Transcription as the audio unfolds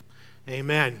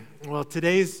Amen. Well,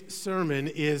 today's sermon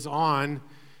is on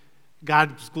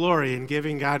God's glory and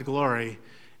giving God glory.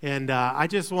 And I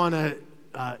just want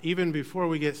to, even before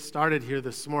we get started here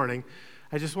this morning,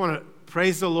 I just want to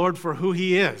praise the Lord for who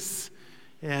He is.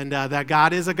 And that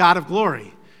God is a God of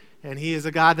glory. And He is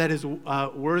a God that is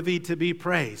worthy to be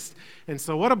praised. And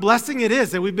so what a blessing it is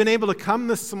that we've been able to come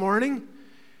this morning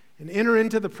and enter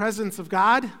into the presence of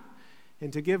God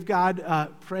and to give God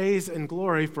praise and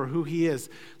glory for who He is.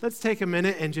 Let's take a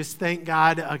minute and just thank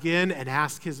God again and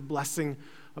ask His blessing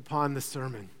upon the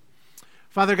sermon.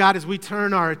 Father God, as we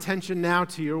turn our attention now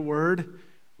to Your Word,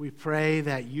 we pray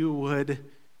that You would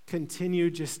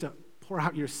continue just to pour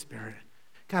out Your Spirit.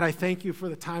 God, I thank You for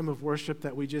the time of worship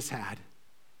that we just had,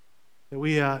 that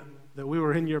we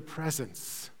were in Your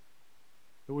presence,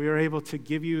 that we were able to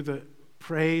give You the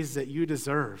praise that You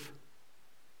deserve.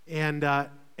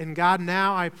 And God,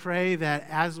 now I pray that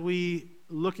as we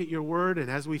look at Your Word and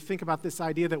as we think about this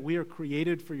idea that we are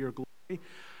created for Your glory,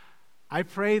 I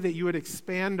pray that You would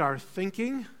expand our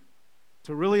thinking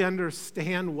to really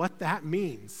understand what that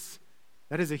means.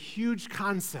 That is a huge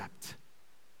concept.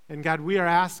 And God, we are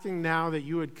asking now that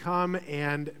You would come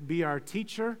and be our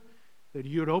teacher, that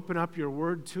You would open up Your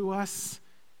Word to us,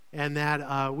 and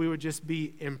that we would just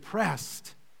be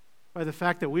impressed by the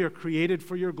fact that we are created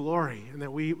for Your glory and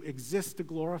that we exist to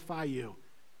glorify You.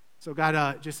 So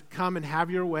God, just come and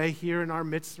have Your way here in our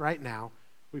midst right now.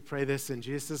 We pray this in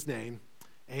Jesus' name.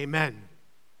 Amen.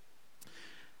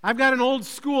 I've got an old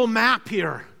school map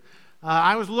here.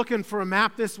 I was looking for a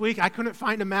map this week. I couldn't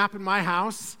find a map in my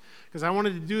house because I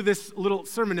wanted to do this little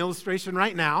sermon illustration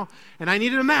right now, and I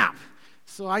needed a map.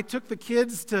 So I took the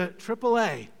kids to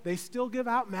AAA. They still give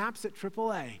out maps at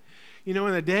AAA. You know,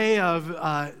 in the day of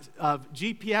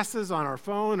GPSs on our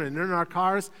phone and in our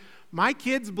cars, my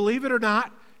kids, believe it or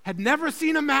not, had never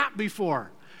seen a map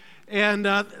before. And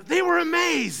they were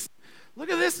amazed. Look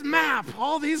at this map,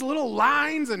 all these little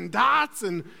lines and dots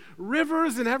and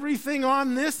rivers and everything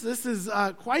on this. This is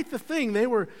quite the thing. They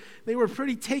were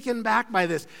pretty taken back by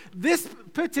this. This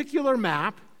particular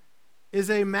map is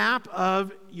a map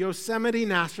of Yosemite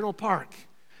National Park.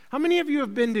 How many of you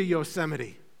have been to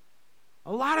Yosemite?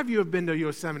 A lot of you have been to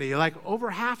Yosemite, like over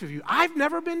half of you. I've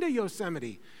never been to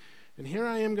Yosemite. And here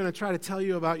I am going to try to tell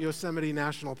you about Yosemite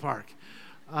National Park.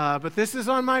 But this is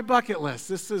on my bucket list.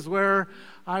 This is where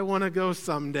I want to go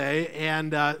someday.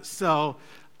 And so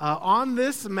on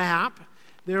this map,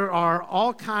 there are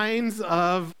all kinds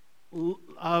of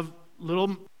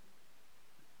little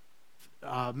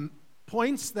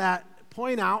points that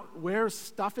point out where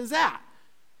stuff is at.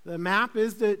 The map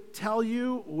is to tell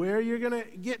you where you're going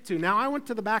to get to. Now, I went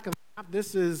to the back of the map.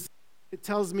 It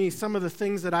tells me some of the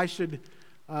things that I should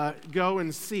go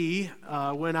and see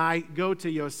when I go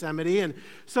to Yosemite. And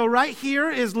so right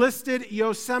here is listed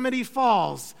Yosemite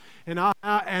Falls.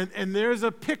 And there's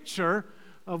a picture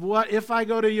of what, if I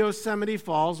go to Yosemite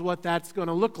Falls, what that's going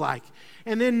to look like.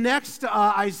 And then next,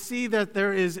 I see that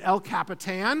there is El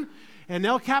Capitan. And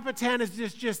El Capitan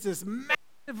is just this massive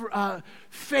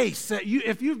face that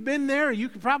if you've been there, you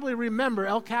can probably remember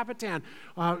El Capitan.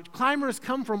 Climbers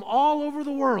come from all over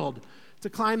the world to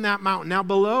climb that mountain. Now,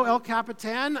 below El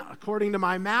Capitan, according to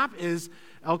my map, is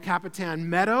El Capitan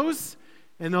Meadows.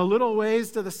 And a little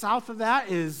ways to the south of that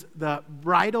is the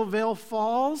Bridal Veil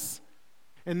Falls.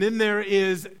 And then there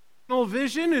is tunnel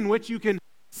vision, in which you can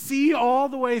see all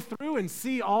the way through and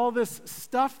see all this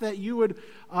stuff that you would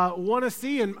want to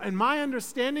see. And my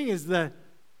understanding is the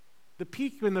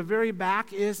peak in the very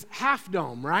back is Half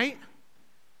Dome, right?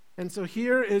 And so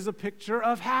here is a picture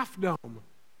of Half Dome.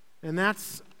 And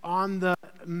that's on the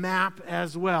map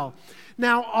as well.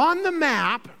 Now, on the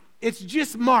map, it's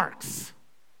just marks.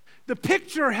 The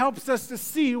picture helps us to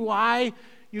see why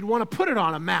you'd want to put it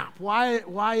on a map,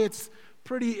 why it's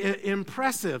pretty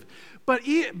impressive.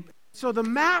 So the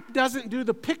map doesn't do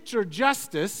the picture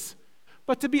justice,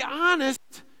 but to be honest,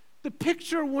 the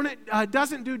picture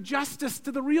doesn't do justice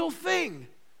to the real thing.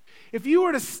 If you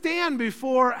were to stand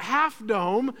before Half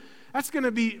Dome, that's going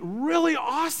to be really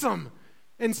awesome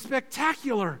and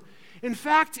spectacular. In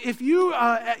fact, if you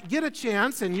get a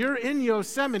chance and you're in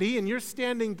Yosemite and you're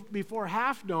standing before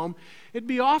Half Dome, it'd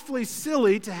be awfully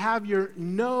silly to have your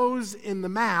nose in the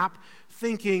map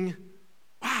thinking,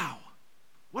 wow,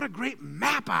 what a great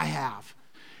map I have.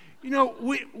 You know,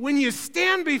 when you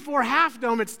stand before Half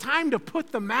Dome, it's time to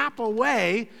put the map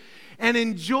away and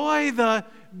enjoy the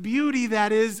beauty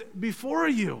that is before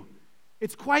you.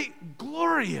 It's quite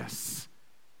glorious.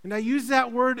 And I use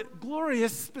that word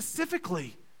glorious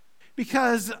specifically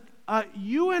because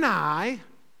you and I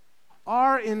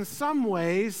are in some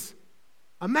ways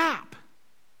a map.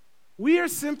 We are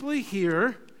simply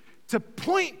here to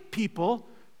point people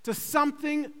to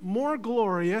something more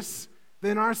glorious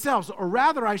than ourselves. Or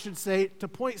rather, I should say, to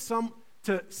point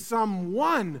to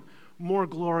someone more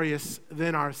glorious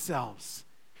than ourselves.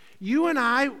 You and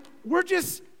I, we're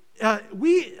just,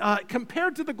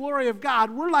 compared to the glory of God,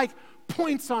 we're like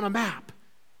points on a map.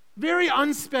 Very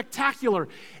unspectacular.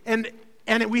 And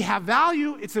we have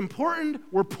value, it's important,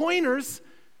 we're pointers,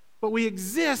 but we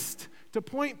exist to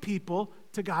point people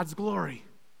to God's glory.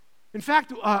 In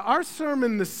fact, our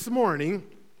sermon this morning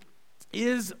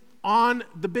is on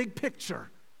the big picture.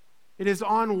 It is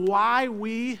on why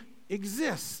we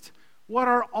exist, what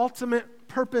our ultimate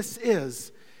purpose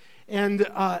is. And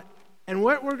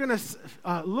what we're going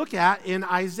to look at in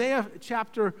Isaiah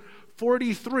chapter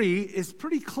 43 is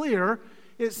pretty clear.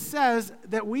 It says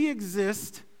that we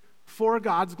exist for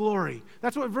God's glory.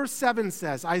 That's what verse 7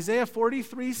 says. Isaiah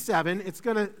 43:7. It's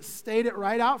going to state it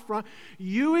right out front.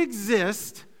 You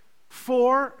exist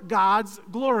for God's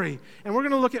glory. And we're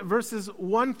going to look at verses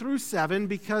 1 through 7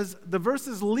 because the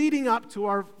verses leading up to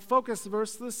our focus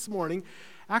verse this morning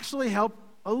actually help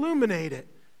illuminate it,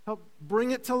 help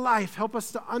bring it to life, help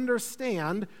us to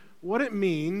understand what it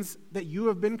means that you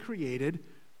have been created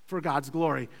for God's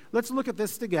glory. Let's look at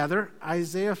this together.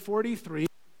 Isaiah 43,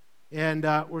 and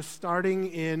we're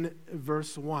starting in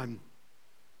verse 1.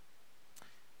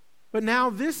 But now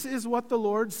this is what the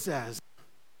Lord says.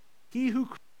 He who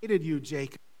created you,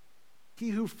 Jacob, he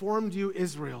who formed you,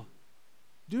 Israel.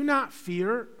 Do not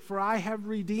fear, for I have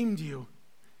redeemed you.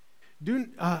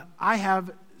 I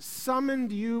have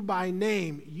summoned you by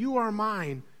name. You are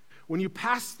mine. When you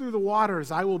pass through the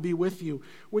waters, I will be with you.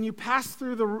 When you pass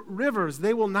through the rivers,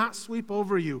 they will not sweep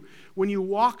over you. When you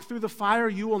walk through the fire,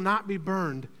 you will not be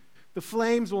burned. The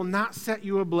flames will not set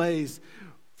you ablaze.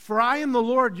 For I am the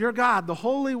Lord your God, the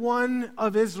Holy One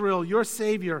of Israel, your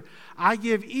Savior. I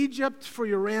give Egypt for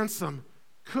your ransom,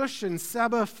 Cush and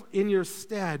Seba in your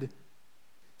stead.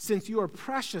 Since you are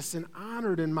precious and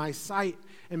honored in my sight,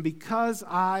 and because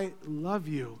I love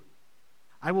you,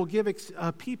 I will give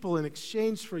people in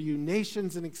exchange for you,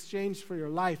 nations in exchange for your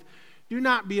life. Do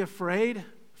not be afraid,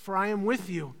 for I am with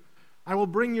you. I will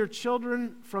bring your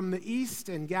children from the east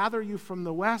and gather you from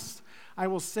the west. I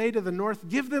will say to the north,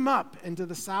 give them up, and to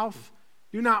the south,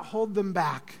 do not hold them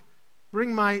back.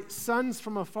 Bring my sons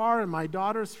from afar and my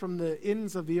daughters from the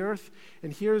ends of the earth.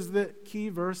 And here's the key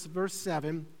verse, verse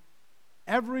 7.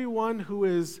 Everyone who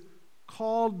is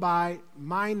called by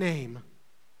my name,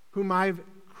 whom I've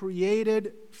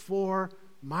created for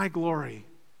my glory,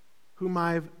 whom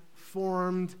I've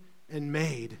formed and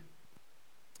made.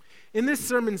 In this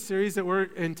sermon series that we're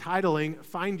entitling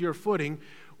Find Your Footing,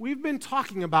 we've been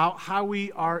talking about how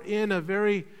we are in a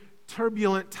very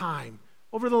turbulent time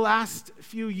over the last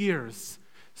few years,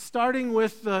 starting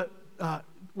with the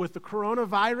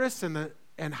coronavirus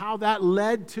and how that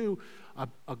led to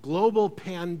a global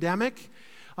pandemic.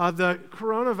 The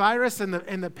coronavirus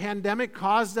and the pandemic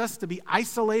caused us to be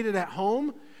isolated at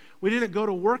home. We didn't go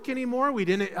to work anymore. We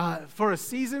didn't, for a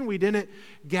season, we didn't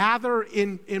gather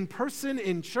in person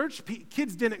in church.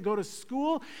 Kids didn't go to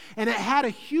school, and it had a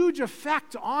huge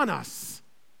effect on us.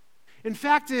 In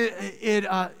fact,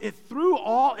 it threw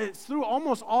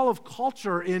almost all of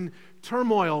culture in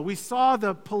turmoil. We saw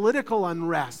the political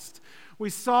unrest.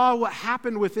 We saw what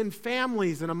happened within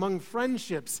families and among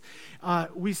friendships.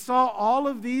 We saw all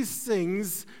of these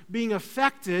things being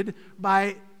affected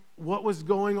by what was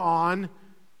going on,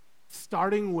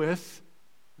 starting with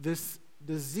this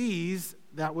disease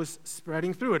that was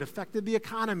spreading through. It affected the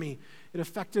economy. It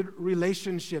affected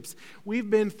relationships. We've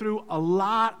been through a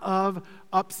lot of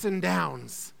ups and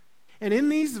downs. And in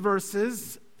these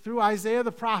verses, through Isaiah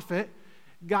the prophet,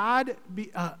 God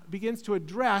begins to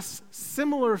address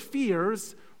similar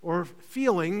fears or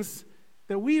feelings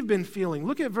that we've been feeling.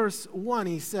 Look at verse 1.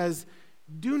 He says,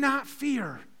 do not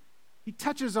fear. He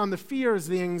touches on the fears,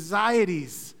 the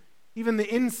anxieties, even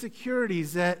the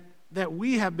insecurities that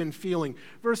we have been feeling.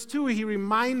 Verse 2, he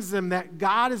reminds them that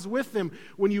God is with them.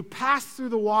 When you pass through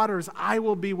the waters, I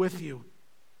will be with you.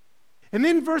 And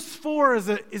then verse 4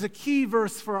 is a key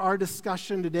verse for our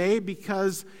discussion today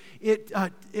because it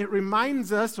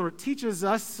reminds us or teaches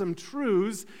us some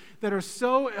truths that are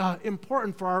so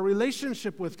important for our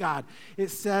relationship with God. It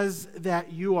says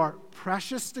that you are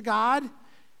precious to God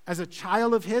as a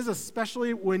child of His,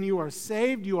 especially when you are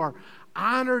saved. You are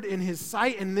honored in His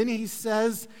sight. And then he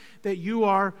says that you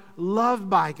are loved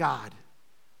by God.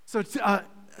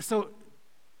 So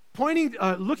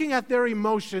looking at their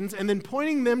emotions and then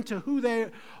pointing them to who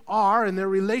they are and their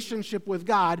relationship with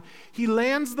God, he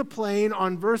lands the plane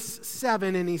on verse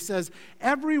 7 and he says,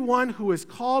 "Everyone who is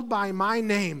called by my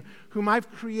name, whom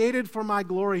I've created for my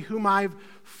glory, whom I've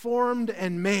formed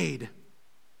and made."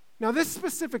 Now this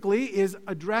specifically is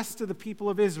addressed to the people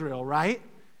of Israel, right?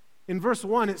 In verse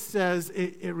 1 it says,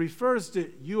 it refers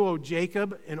to you, O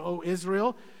Jacob, and O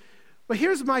Israel. But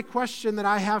here's my question that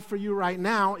I have for you right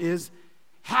now is,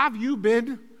 have you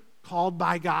been called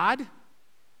by God?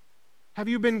 Have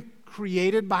you been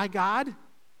created by God?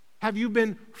 Have you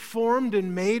been formed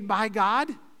and made by God?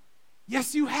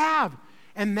 Yes, you have.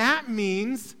 And that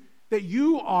means that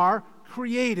you are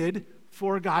created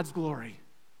for God's glory.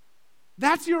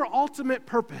 That's your ultimate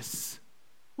purpose.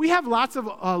 We have lots of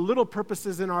little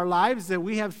purposes in our lives, that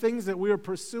we have things that we are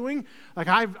pursuing. Like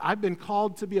I've been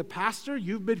called to be a pastor.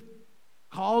 You've been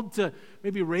called to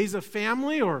maybe raise a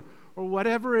family or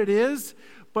whatever it is.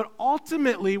 But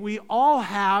ultimately, we all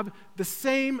have the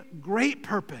same great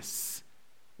purpose.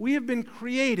 We have been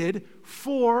created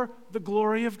for the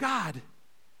glory of God.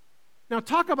 Now,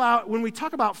 when we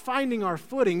talk about finding our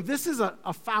footing, this is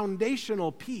a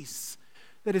foundational piece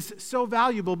that is so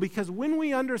valuable, because when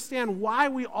we understand why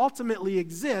we ultimately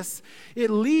exist, it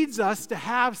leads us to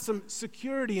have some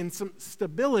security and some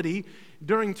stability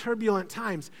during turbulent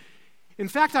times. In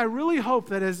fact, I really hope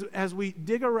that as we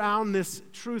dig around this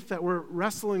truth that we're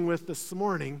wrestling with this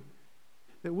morning,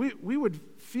 that we would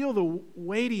feel the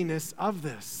weightiness of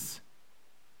this.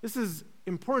 This is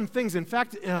important things. In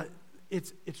fact,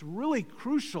 it's really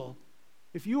crucial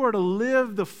if you are to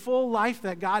live the full life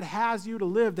that God has you to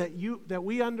live, that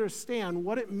we understand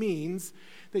what it means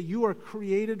that you are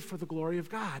created for the glory of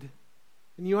God.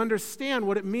 And you understand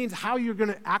what it means, how you're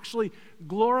going to actually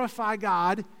glorify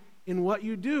God in what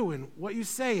you do and what you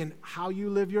say and how you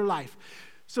live your life.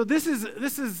 So this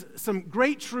is some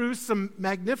great truths, some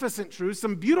magnificent truths,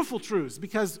 some beautiful truths,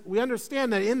 because we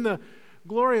understand that in the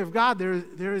glory of God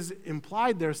there is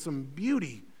implied there's some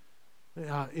beauty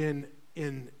in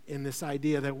this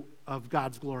idea of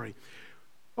God's glory.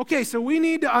 Okay, so we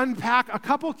need to unpack a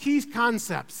couple key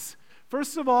concepts.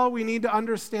 First of all, we need to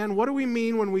understand, what do we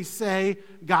mean when we say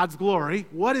God's glory?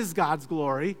 What is God's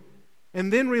glory?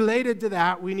 And then related to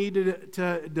that, we need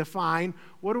to define,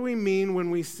 what do we mean when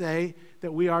we say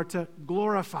that we are to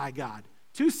glorify God?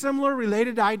 Two similar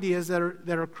related ideas that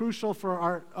are crucial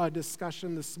for our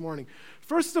discussion this morning.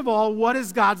 First of all, what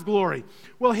is God's glory?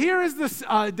 Well, here is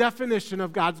the definition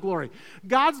of God's glory.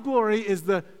 God's glory is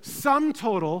the sum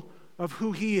total of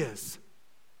who He is.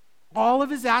 All of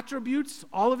His attributes,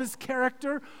 all of His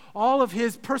character, all of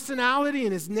His personality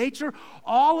and His nature,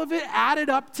 all of it added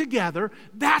up together,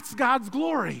 that's God's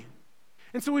glory.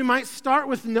 And so we might start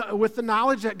with the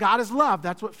knowledge that God is love.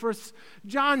 That's what 1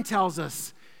 John tells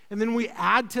us. And then we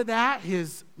add to that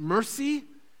His mercy,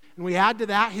 and we add to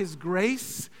that His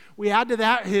grace. We add to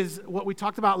that what we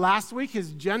talked about last week,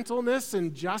 His gentleness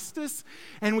and justice.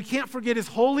 And we can't forget His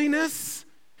holiness,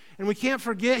 and we can't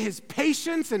forget His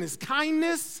patience and His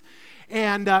kindness.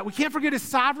 And we can't forget His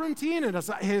sovereignty and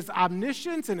His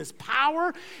omniscience and His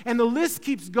power. And the list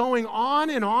keeps going on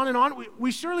and on and on.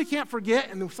 We surely can't forget,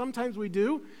 and sometimes we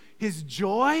do, His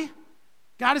joy.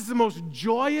 God is the most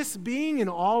joyous being in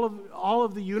all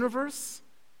of the universe.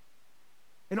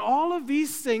 And all of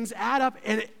these things add up,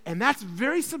 and that's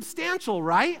very substantial,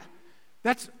 right?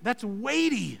 That's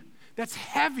weighty. That's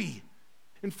heavy.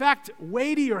 In fact,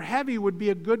 weighty or heavy would be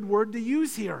a good word to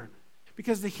use here,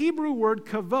 because the Hebrew word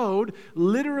kavod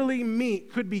literally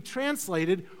could be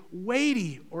translated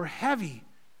weighty or heavy.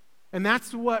 And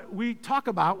that's what we talk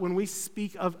about when we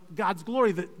speak of God's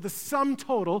glory, the sum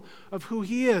total of who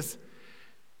He is.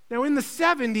 Now, in the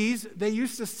 70s, they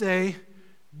used to say,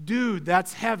 "Dude,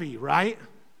 that's heavy," right?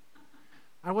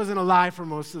 I wasn't alive for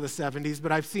most of the 70s,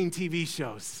 but I've seen TV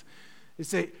shows. They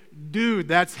say, "Dude,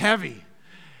 that's heavy."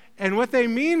 And what they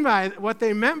meant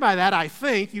by that, I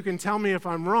think, you can tell me if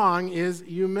I'm wrong, is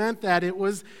you meant that it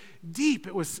was deep,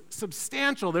 it was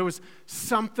substantial, there was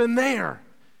something there.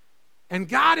 And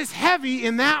God is heavy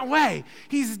in that way.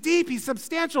 He's deep, He's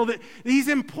substantial, He's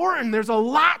important, there's a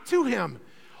lot to Him.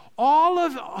 All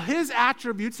of His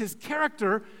attributes, His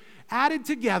character added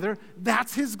together,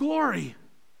 that's His glory.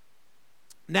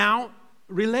 Now,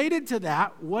 related to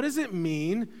that, what does it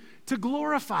mean to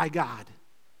glorify God?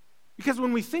 Because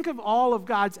when we think of all of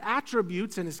God's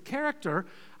attributes and His character,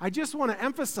 I just want to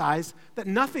emphasize that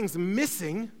nothing's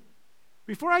missing.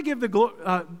 Before I give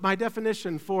my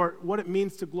definition for what it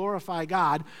means to glorify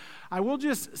God, I will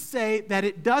just say that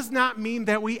it does not mean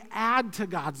that we add to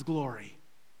God's glory.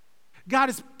 God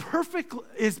is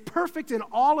perfect in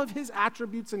all of His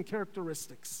attributes and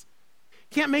characteristics.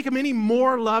 Can't make him any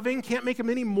more loving, can't make him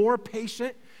any more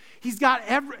patient. He's got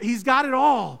it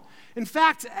all. In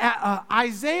fact,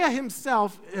 Isaiah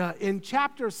himself in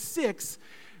chapter 6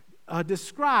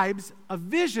 describes a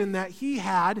vision that he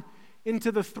had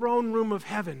into the throne room of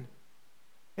heaven.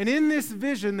 And in this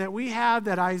vision that we have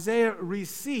that Isaiah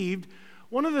received,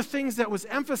 one of the things that was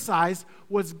emphasized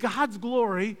was God's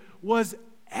glory was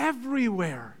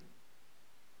everywhere.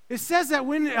 It says that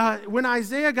when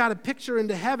Isaiah got a picture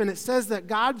into heaven, it says that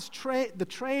the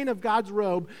train of God's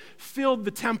robe filled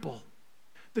the temple.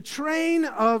 The train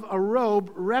of a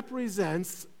robe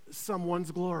represents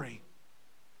someone's glory.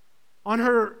 On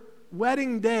her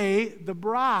wedding day, the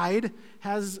bride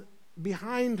has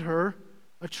behind her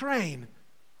a train.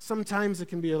 Sometimes it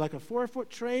can be like a 4-foot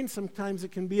train. Sometimes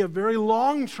it can be a very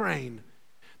long train.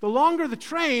 The longer the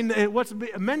train, what's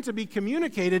meant to be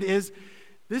communicated is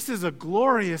this is a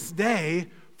glorious day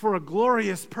for a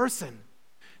glorious person.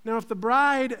 Now, if the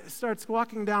bride starts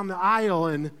walking down the aisle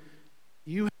and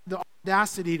you have the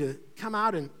audacity to come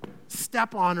out and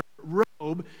step on her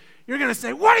robe, you're going to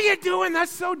say, "What are you doing?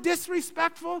 That's so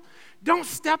disrespectful. Don't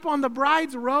step on the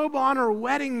bride's robe on her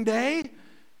wedding day."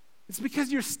 It's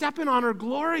because you're stepping on her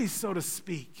glory, so to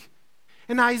speak.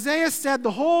 And Isaiah said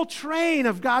the whole train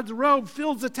of God's robe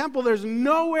fills the temple. There's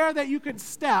nowhere that you could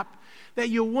step that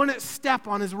you wouldn't step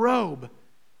on his robe.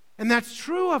 And that's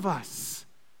true of us.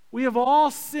 We have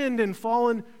all sinned and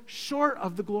fallen short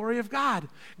of the glory of God.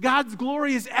 God's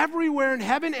glory is everywhere in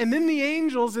heaven, and then the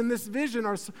angels in this vision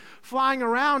are flying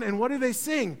around, and what do they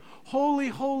sing? "Holy,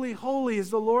 holy, holy is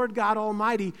the Lord God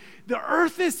Almighty. The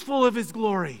earth is full of his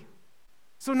glory."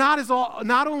 So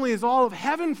not only is all of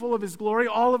heaven full of his glory,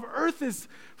 all of earth is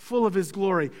full of his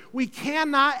glory. We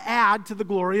cannot add to the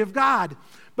glory of God.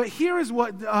 But here is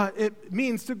what it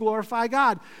means to glorify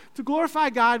God. To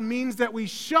glorify God means that we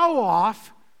show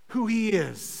off who he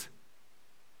is.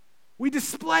 We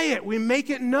display it. We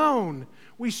make it known.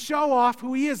 We show off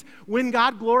who he is. When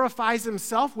God glorifies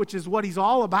himself, which is what he's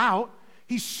all about,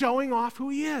 he's showing off who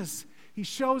he is. He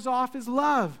shows off his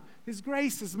love, his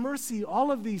grace, his mercy,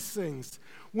 all of these things.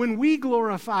 When we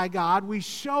glorify God, we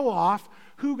show off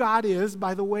who God is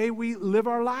by the way we live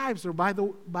our lives or by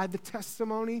the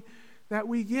testimony that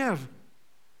we give.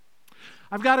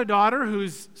 I've got a daughter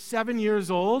who's 7 years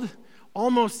old,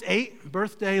 almost 8,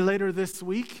 birthday later this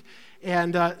week.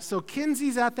 And so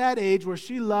Kinsey's at that age where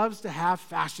she loves to have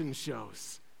fashion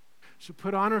shows. She'll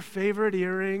put on her favorite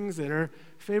earrings and her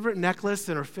favorite necklace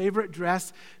and her favorite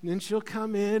dress, and then she'll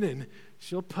come in and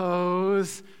she'll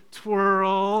pose,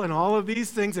 twirl, and all of these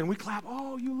things, and we clap.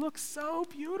 "Oh, you look so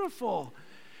beautiful."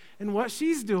 And what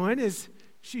she's doing is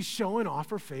she's showing off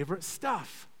her favorite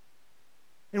stuff.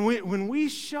 And when we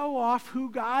show off who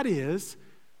God is,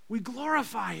 we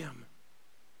glorify him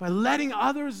by letting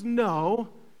others know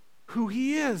who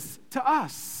he is to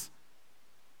us.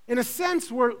 In a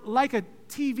sense, we're like a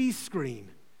TV screen.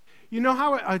 You know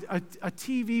how a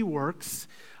TV works?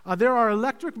 There are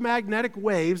electromagnetic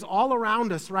waves all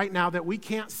around us right now that we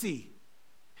can't see.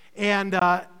 And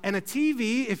a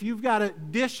TV, if you've got a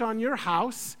dish on your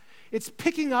house, it's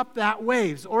picking up that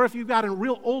waves. Or if you've got a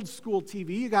real old school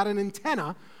TV, you got an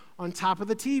antenna on top of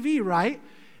the TV, right?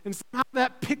 And somehow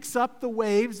that picks up the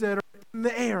waves that are in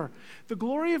the air. The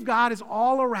glory of God is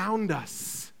all around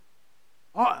us.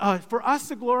 For us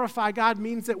to glorify God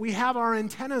means that we have our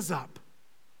antennas up,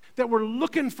 that we're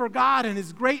looking for God and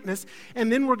his greatness,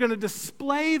 and then we're going to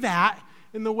display that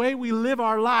in the way we live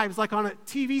our lives. Like on a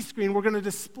TV screen, we're going to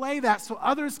display that so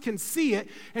others can see it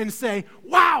and say,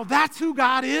 "Wow, that's who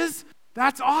God is?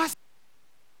 That's awesome."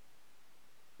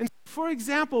 And for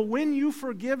example, when you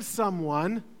forgive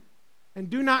someone and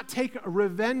do not take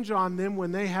revenge on them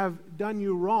when they have done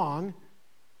you wrong,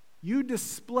 you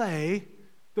display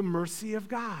the mercy of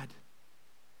God.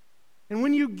 And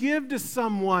when you give to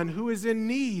someone who is in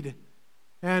need,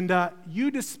 and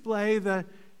you display the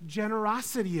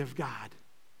generosity of God.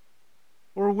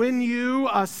 Or when you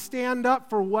stand up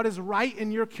for what is right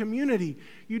in your community,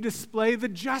 you display the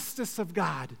justice of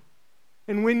God.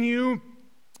 And when you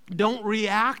don't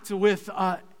react with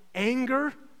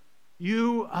anger,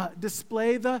 you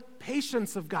display the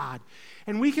patience of God.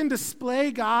 And we can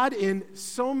display God in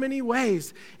so many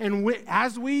ways. And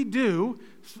as we do,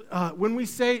 when we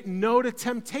say no to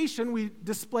temptation, we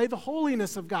display the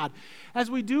holiness of God. As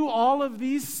we do all of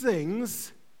these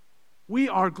things, we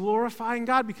are glorifying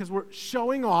God because we're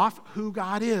showing off who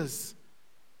God is.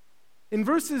 In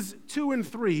verses 2 and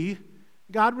 3,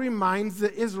 God reminds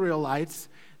the Israelites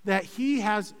that he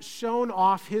has shown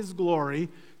off his glory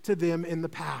to them in the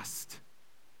past.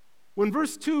 When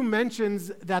verse 2 mentions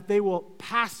that they will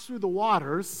pass through the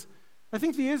waters, I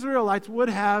think the Israelites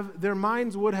their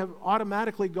minds would have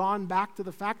automatically gone back to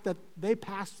the fact that they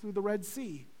passed through the Red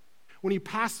Sea. When he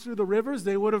passed through the rivers,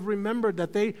 they would have remembered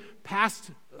that they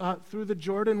passed through the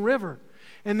Jordan River.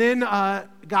 And then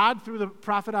God, through the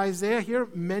prophet Isaiah here,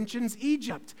 mentions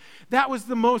Egypt. That was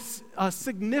the most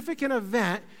significant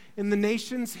event in the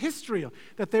nation's history,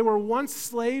 that they were once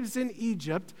slaves in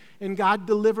Egypt, and God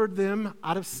delivered them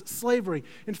out of slavery.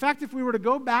 In fact, if we were to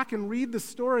go back and read the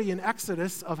story in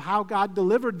Exodus of how God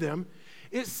delivered them,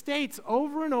 it states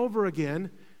over and over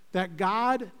again that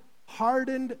God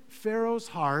hardened Pharaoh's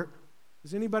heart.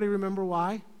 Does anybody remember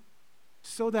why?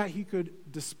 So that he could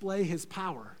display his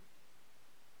power.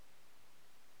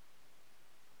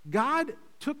 God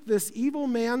took this evil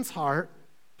man's heart,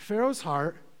 Pharaoh's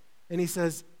heart, and he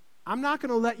says, I'm not going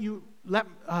to let you let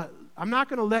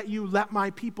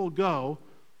my people go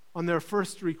on their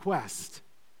first request.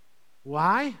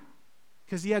 Why?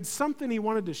 Because he had something he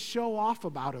wanted to show off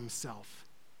about himself.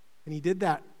 And he did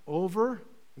that over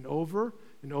and over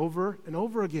and over and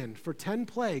over again for 10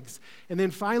 plagues. And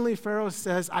then finally Pharaoh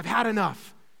says, I've had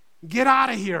enough. Get out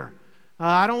of here.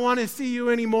 I don't want to see you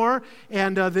anymore.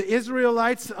 And the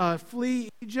Israelites flee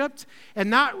Egypt.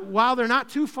 And while they're not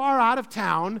too far out of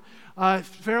town,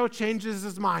 Pharaoh changes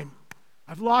his mind.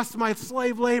 I've lost my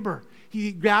slave labor.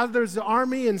 He gathers the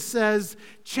army and says,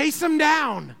 chase them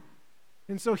down.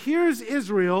 And so here's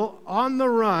Israel on the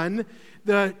run.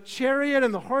 The chariot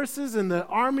and the horses and the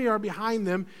army are behind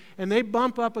them, and they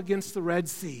bump up against the Red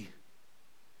Sea.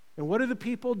 And what do the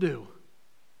people do?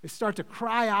 They start to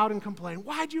cry out and complain,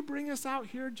 why'd you bring us out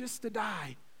here just to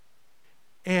die?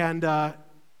 And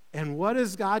what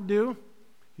does God do?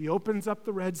 He opens up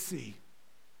the Red Sea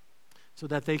so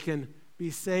that they can be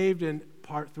saved and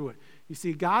part through it. You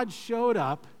see, God showed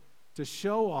up to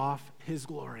show off his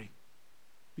glory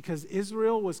because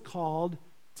Israel was called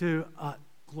to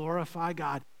glorify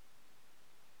God.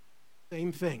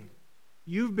 Same thing.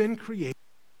 You've been created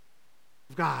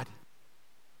of God.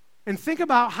 And think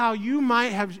about how you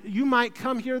might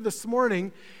come here this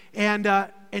morning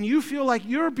and you feel like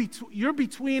you're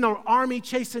between an army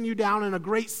chasing you down and a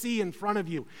great sea in front of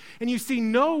you, and you see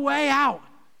no way out.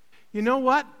 You know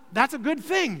what? That's a good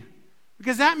thing,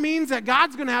 because that means that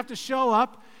God's going to have to show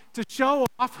up to show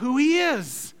off who he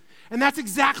is. And that's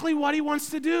exactly what he wants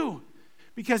to do,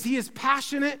 because he is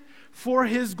passionate for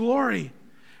his glory.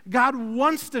 God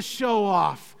wants to show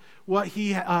off what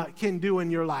he can do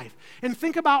in your life. And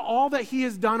think about all that he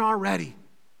has done already.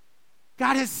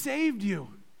 God has saved you.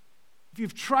 If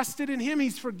you've trusted in him,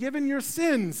 he's forgiven your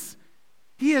sins.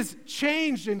 He has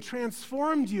changed and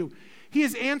transformed you. He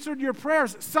has answered your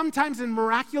prayers, sometimes in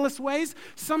miraculous ways,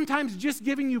 sometimes just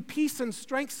giving you peace and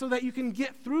strength so that you can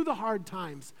get through the hard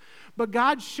times. But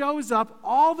God shows up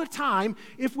all the time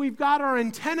if we've got our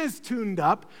antennas tuned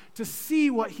up to see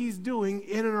what he's doing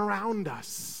in and around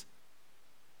us.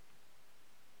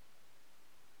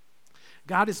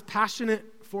 God is passionate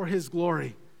for his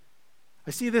glory.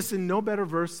 I see this in no better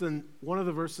verse than one of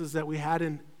the verses that we had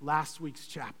in last week's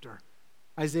chapter,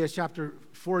 Isaiah chapter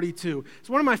 42. It's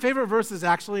one of my favorite verses,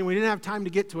 actually, and we didn't have time to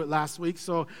get to it last week,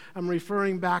 so I'm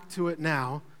referring back to it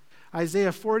now.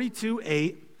 Isaiah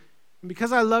 42:8. And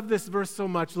because I love this verse so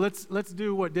much, let's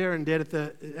do what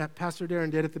Pastor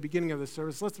Darren did at the beginning of the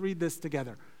service. Let's read this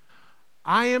together.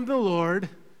 I am the Lord,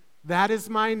 that is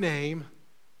my name.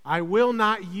 I will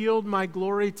not yield my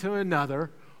glory to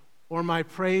another or my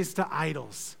praise to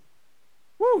idols.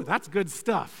 Woo, that's good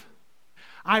stuff.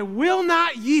 I will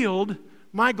not yield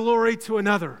my glory to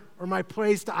another or my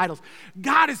praise to idols.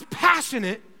 God is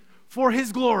passionate for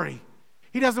his glory.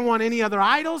 He doesn't want any other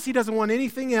idols. He doesn't want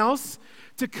anything else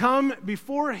to come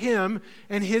before him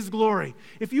and his glory.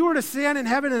 If you were to stand in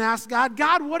heaven and ask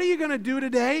God, what are you going to do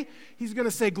today? He's going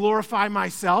to say, glorify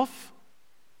myself.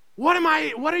 What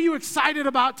are you excited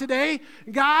about today?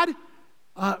 God,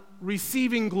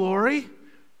 receiving glory,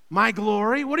 my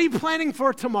glory. What are you planning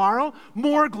for tomorrow?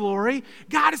 More glory.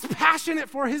 God is passionate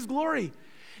for his glory.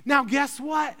 Now, guess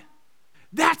what?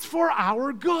 That's for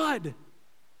our good.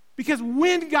 Because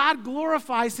when God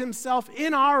glorifies himself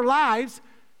in our lives,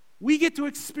 we get to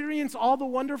experience all the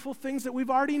wonderful things that we've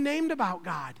already named about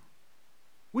God.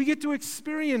 We get to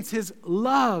experience his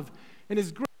love and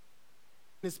his grace,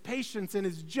 his patience and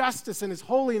his justice and his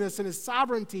holiness and his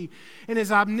sovereignty and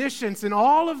his omniscience and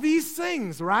all of these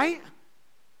things, right?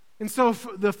 And so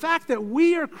the fact that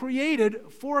we are created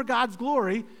for God's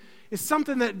glory is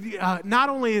something that not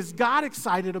only is God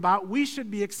excited about, we should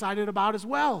be excited about as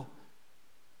well.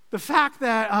 The fact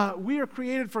that we are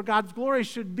created for God's glory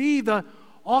should be the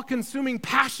all-consuming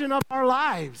passion of our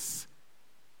lives,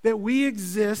 that we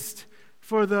exist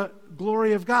for the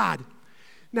glory of God.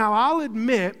 Now, I'll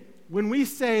admit, when we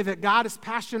say that God is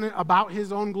passionate about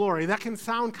his own glory, that can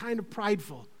sound kind of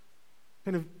prideful,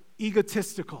 kind of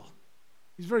egotistical.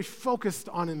 He's very focused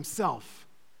on himself.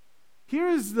 Here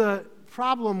is the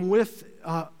problem with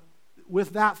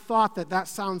that thought that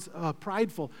sounds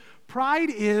prideful. Pride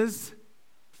is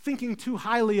thinking too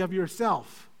highly of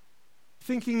yourself,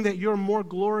 thinking that you're more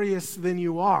glorious than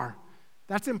you are.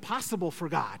 That's impossible for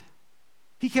God.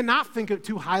 He cannot think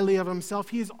too highly of himself.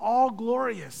 He is all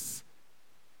glorious.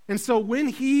 And so when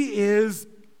he is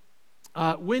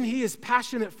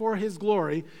passionate for his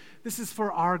glory, this is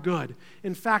for our good.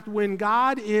 In fact, when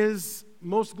God is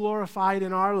most glorified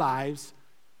in our lives,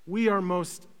 we are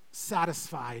most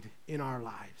satisfied in our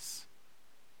lives.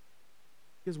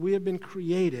 Because we have been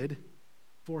created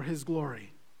for his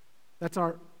glory. That's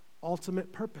our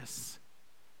ultimate purpose.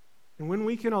 And when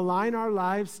we can align our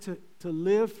lives to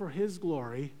live for his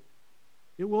glory,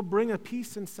 it will bring a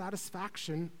peace and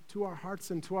satisfaction to our hearts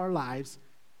and to our lives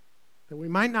that we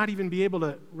might not even be able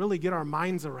to really get our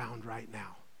minds around right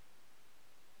now.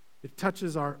 It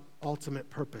touches our ultimate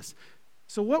purpose.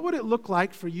 So what would it look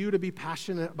like for you to be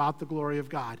passionate about the glory of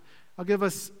God? I'll give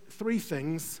us 3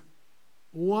 things.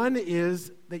 One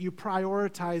is that you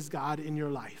prioritize God in your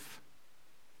life.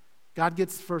 God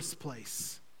gets first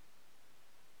place.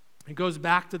 It goes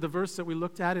back to the verse that we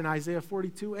looked at in Isaiah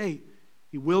 42:8.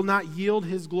 He will not yield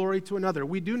his glory to another.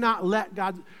 We do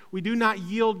not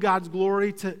yield God's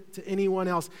glory to anyone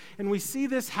else. And we see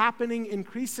this happening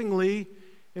increasingly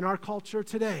in our culture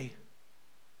today.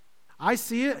 I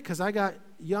see it because I got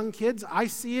young kids. I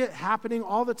see it happening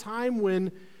all the time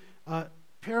when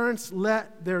parents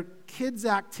let their kids'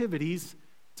 activities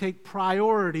take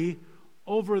priority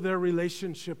over their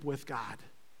relationship with God.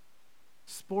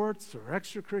 Sports or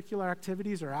extracurricular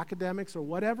activities or academics or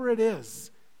whatever it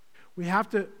is, we have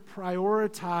to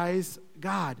prioritize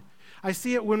God. I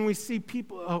see it when we see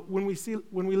people, when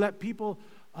we let people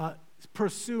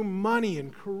pursue money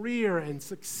and career and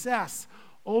success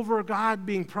over God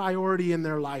being priority in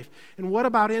their life. And what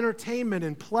about entertainment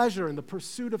and pleasure and the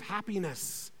pursuit of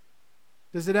happiness?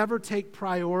 Does it ever take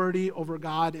priority over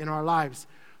God in our lives?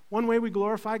 One way we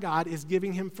glorify God is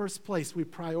giving him first place. We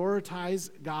prioritize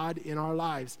God in our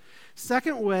lives.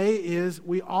 Second way is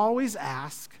we always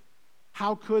ask,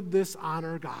 how could this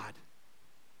honor God?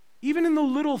 Even in the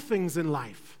little things in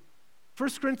life. 1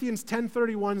 Corinthians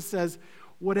 10:31 says,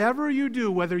 whatever you do,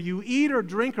 whether you eat or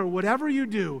drink or whatever you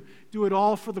do it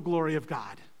all for the glory of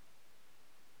God.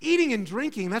 Eating and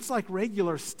drinking, that's like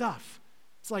regular stuff.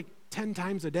 It's like 10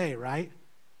 times a day, right?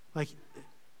 Like,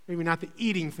 maybe not the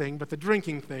eating thing, but the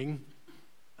drinking thing.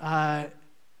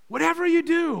 Whatever you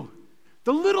do,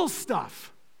 the little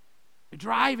stuff, your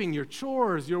driving, your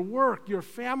chores, your work, your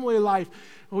family life,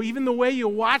 or even the way you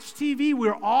watch TV,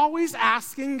 we're always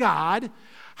asking God,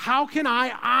 how can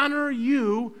I honor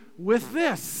you with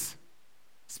this?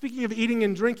 Speaking of eating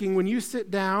and drinking, when you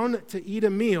sit down to eat a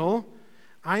meal,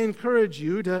 I encourage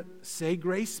you to say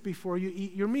grace before you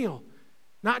eat your meal.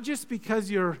 Not just because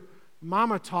your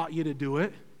mama taught you to do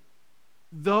it,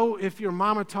 though if your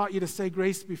mama taught you to say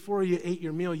grace before you ate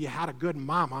your meal, you had a good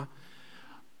mama.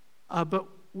 But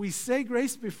we say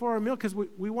grace before our meal because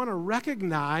we want to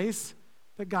recognize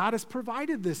that God has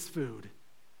provided this food.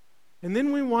 And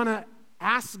then we want to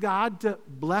ask God to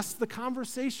bless the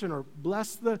conversation or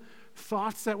bless the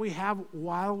thoughts that we have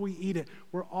while we eat it.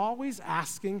 We're always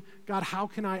asking, God, how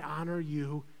can I honor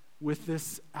you with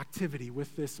this activity,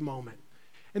 with this moment?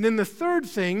 And then the third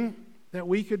thing that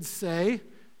we could say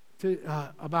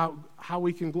about how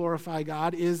we can glorify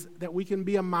God is that we can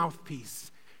be a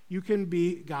mouthpiece. You can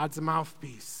be God's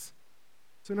mouthpiece.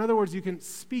 So in other words, you can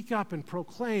speak up and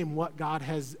proclaim what God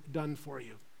has done for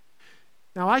you.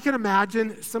 Now, I can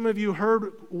imagine some of you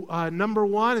heard number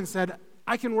 1 and said,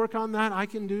 I can work on that, I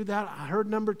can do that. I heard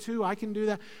number 2, I can do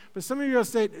that. But some of you will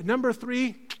say, number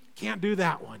 3, can't do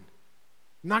that one.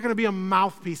 I'm not going to be a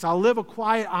mouthpiece. I'll live a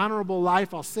quiet, honorable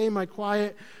life. I'll say my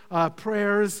quiet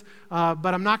prayers, but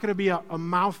I'm not going to be a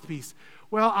mouthpiece.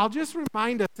 Well, I'll just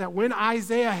remind us that when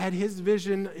Isaiah had his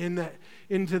vision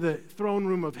into the throne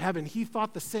room of heaven, he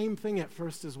thought the same thing at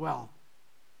first as well.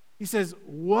 He says,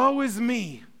 woe is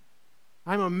me.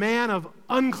 I'm a man of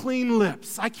unclean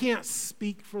lips. I can't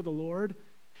speak for the Lord.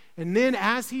 And then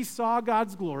as he saw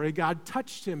God's glory, God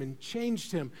touched him and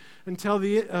changed him until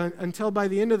by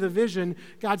the end of the vision,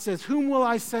 God says, whom will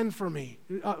I send for me?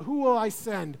 Who will I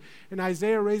send? And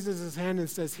Isaiah raises his hand and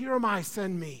says, here am I,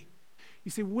 send me. You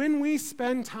see, when we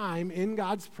spend time in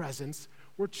God's presence,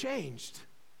 we're changed.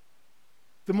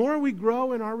 The more we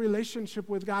grow in our relationship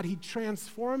with God, he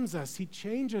transforms us. He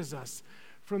changes us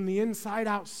from the inside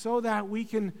out so that we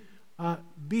can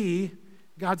be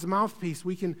God's mouthpiece,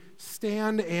 we can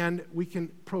stand and we can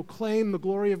proclaim the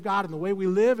glory of God in the way we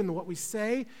live and what we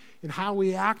say and how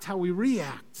we act, how we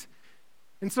react.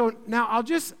 And so now I'll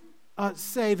just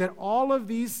say that all of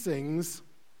these things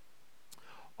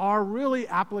are really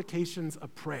applications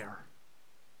of prayer.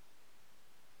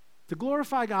 To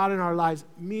glorify God in our lives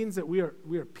means that we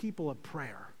are people of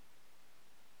prayer.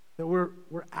 That we're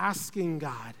asking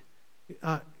God,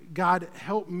 God,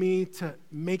 help me to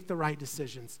make the right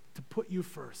decisions, to put you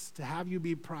first, to have you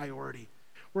be priority.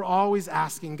 We're always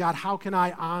asking, God, how can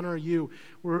I honor you?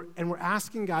 We're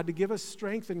asking God to give us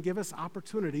strength and give us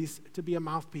opportunities to be a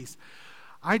mouthpiece.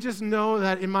 I just know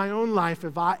that in my own life,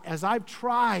 as I've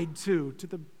tried to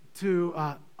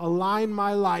align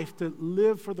my life to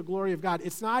live for the glory of God,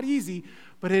 it's not easy,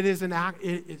 but it is an act.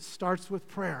 It starts with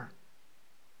prayer,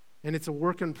 and it's a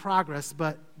work in progress.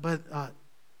 But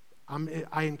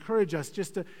I encourage us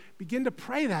just to begin to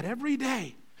pray that every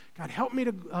day. God, help me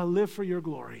to live for your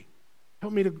glory.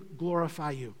 Help me to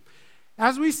glorify you.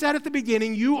 As we said at the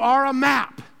beginning, you are a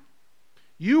map.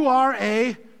 You are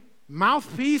a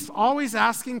mouthpiece, always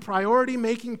asking,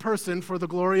 priority-making person for the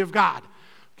glory of God.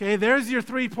 Okay, there's your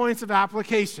 3 points of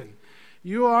application.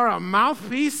 You are a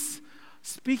mouthpiece,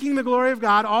 speaking the glory of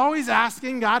God, always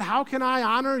asking, God, how can I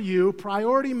honor you?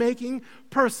 Priority-making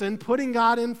person, putting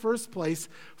God in first place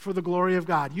for the glory of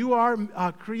God. You are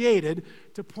created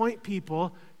to point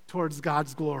people towards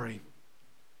God's glory.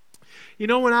 You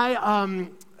know, when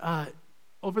I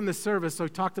opened the service, so we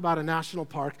talked about a national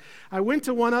park. I went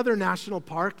to one other national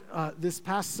park this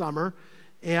past summer,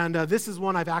 and this is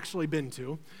one I've actually been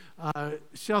to.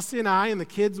 Chelsea and I and the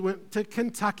kids went to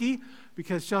Kentucky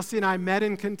because Chelsea and I met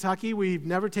in Kentucky. We've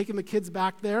never taken the kids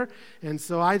back there, and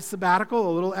so I had sabbatical,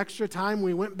 a little extra time.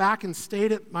 We went back and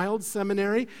stayed at my old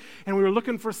seminary, and we were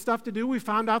looking for stuff to do. We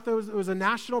found out there was a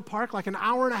national park like an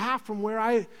hour and a half from where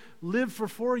I lived for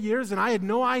 4 years, and I had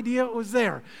no idea it was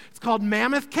there. It's called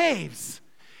Mammoth Caves.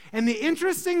 And the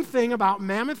interesting thing about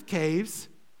Mammoth Caves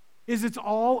is it's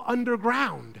all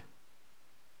underground.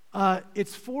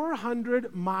 It's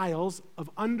 400 miles of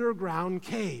underground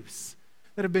caves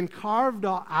that have been carved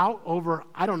out over,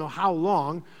 I don't know how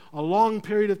long, a long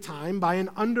period of time by an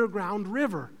underground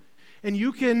river. And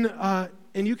you can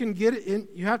get in,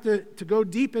 you have to go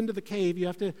deep into the cave, you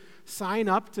have to sign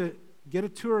up to get a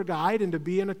tour guide and to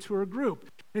be in a tour group.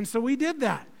 And so we did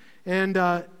that.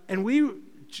 And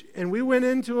we went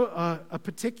into a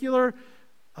particular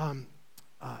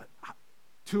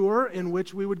tour in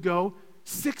which we would go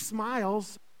 6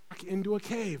 miles back into a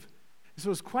cave. So it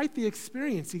was quite the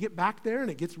experience. You get back there and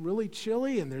it gets really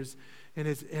chilly, and it's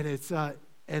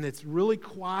really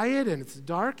quiet and it's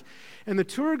dark. And the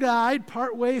tour guide,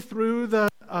 partway through the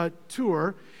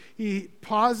tour, he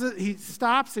pauses, he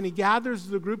stops, and he gathers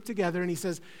the group together, and he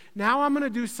says, "Now I'm going to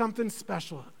do something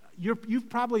special. You've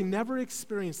probably never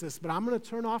experienced this, but I'm going to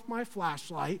turn off my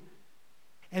flashlight,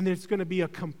 and there's going to be a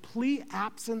complete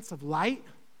absence of light,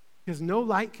 because no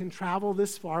light can travel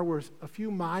this far. We're a few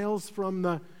miles from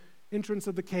the entrance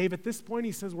of the cave. At this point,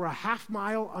 he says we're a half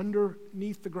mile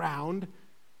underneath the ground,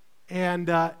 and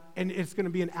it's going to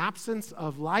be an absence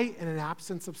of light and an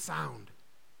absence of sound."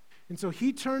 And so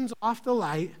he turns off the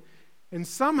light, and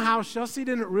somehow Chelsea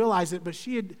didn't realize it, but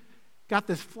she had got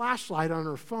this flashlight on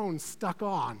her phone stuck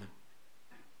on.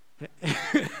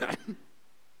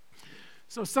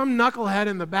 So some knucklehead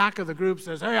in the back of the group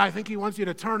says, "Hey, I think he wants you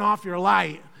to turn off your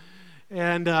light."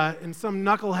 And some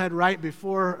knucklehead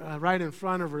right in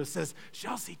front of her says,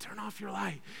 "Chelsea, turn off your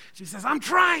light." She says, "I'm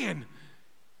trying."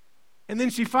 And then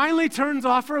she finally turns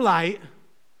off her light,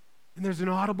 and there's an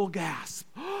audible gasp.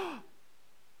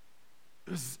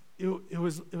 It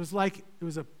was like it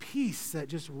was a peace that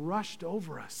just rushed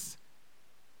over us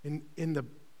in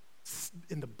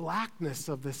the blackness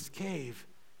of this cave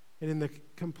and in the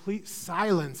complete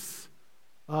silence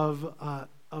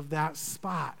of that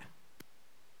spot.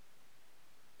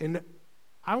 And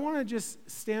I want to just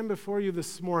stand before you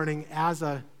this morning as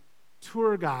a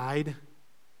tour guide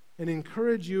and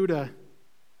encourage you to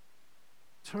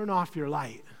turn off your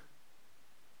light,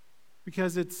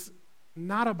 because it's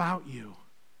not about you.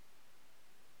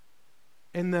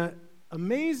 And the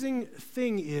amazing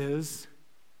thing is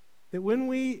that when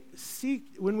we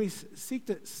seek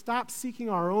to stop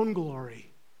seeking our own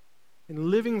glory and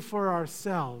living for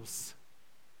ourselves,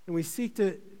 and we seek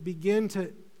to begin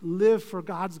to live for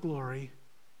God's glory,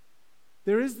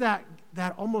 there is that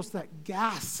almost that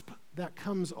gasp that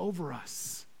comes over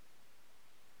us,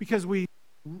 because we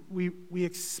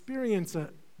experience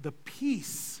the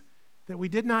peace that we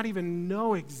did not even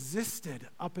know existed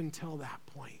up until that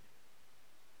point.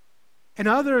 And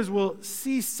others will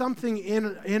see something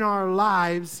in our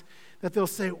lives that they'll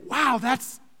say, wow,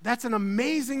 that's an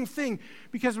amazing thing.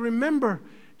 Because remember,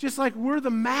 just like we're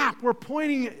the map, we're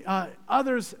pointing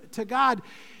others to God.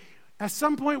 At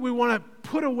some point, we want to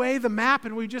put away the map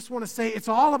and we just want to say it's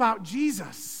all about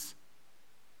Jesus.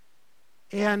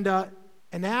 And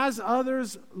as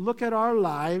others look at our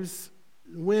lives,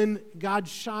 when God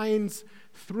shines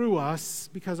through us,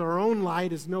 because our own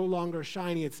light is no longer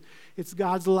shining, it's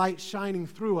God's light shining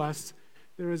through us,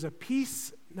 there is a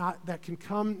peace that can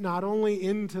come not only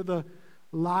into the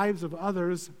lives of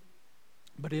others,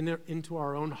 but into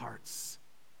our own hearts.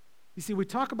 You see, we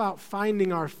talk about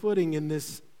finding our footing in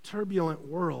this turbulent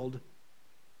world.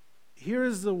 Here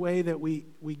is the way that we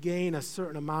gain a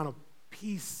certain amount of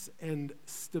peace and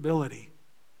stability.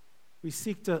 We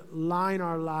seek to line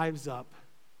our lives up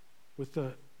with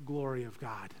the glory of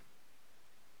God.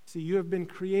 See, you have been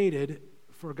created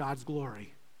for God's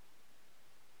glory.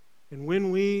 And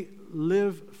when we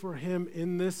live for Him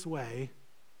in this way,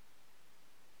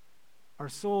 our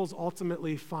souls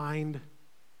ultimately find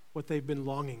what they've been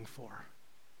longing for.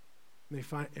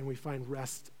 And we find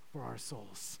rest for our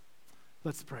souls.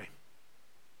 Let's pray.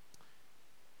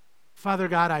 Father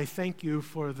God, I thank you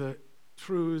for the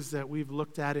truths that we've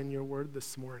looked at in your word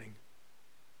this morning.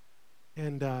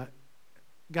 And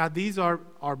God, these are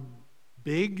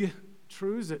big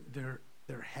truths.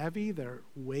 They're heavy, they're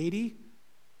weighty,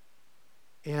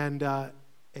 and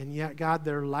yet, God,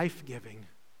 they're life-giving.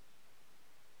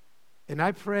 And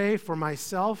I pray for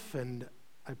myself, and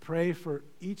I pray for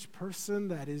each person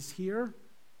that is here,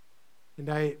 and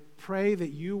I pray that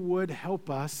you would help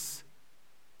us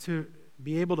to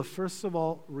be able to, first of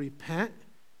all, repent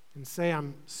and say,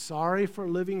 I'm sorry for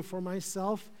living for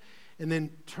myself, and then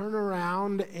turn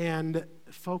around and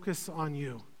focus on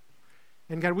you.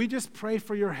 And God, we just pray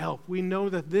for your help. We know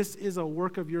that this is a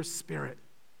work of your Spirit.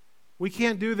 We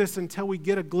can't do this until we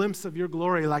get a glimpse of your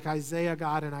glory like Isaiah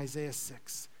got in Isaiah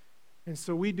 6. And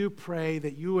so we do pray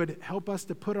that you would help us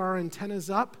to put our antennas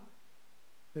up,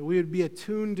 that we would be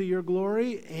attuned to your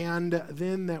glory, and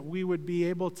then that we would be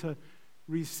able to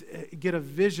get a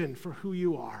vision for who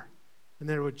you are, and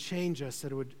that it would change us,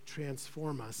 that it would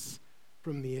transform us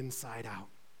from the inside out.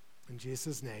 In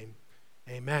Jesus' name,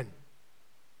 amen.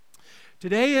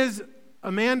 Today is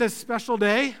Amanda's special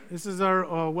day. This is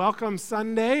our Welcome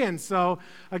Sunday, and so,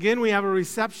 again, we have a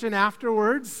reception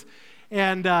afterwards,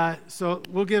 and so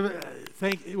we'll give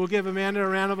Amanda a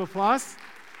round of applause.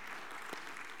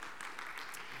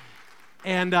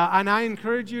 And I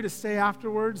encourage you to stay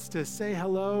afterwards to say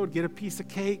hello, get a piece of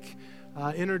cake,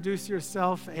 introduce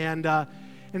yourself. And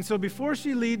so before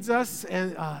she leads us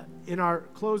and in our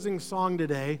closing song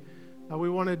today, we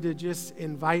wanted to just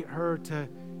invite her to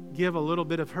give a little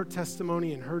bit of her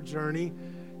testimony and her journey,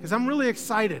 because I'm really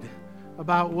excited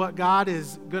about what God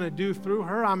is going to do through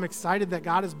her. I'm excited that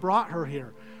God has brought her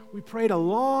here. We prayed a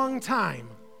long time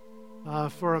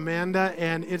for Amanda,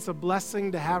 and it's a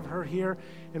blessing to have her here,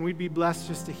 and we'd be blessed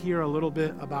just to hear a little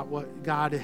bit about what God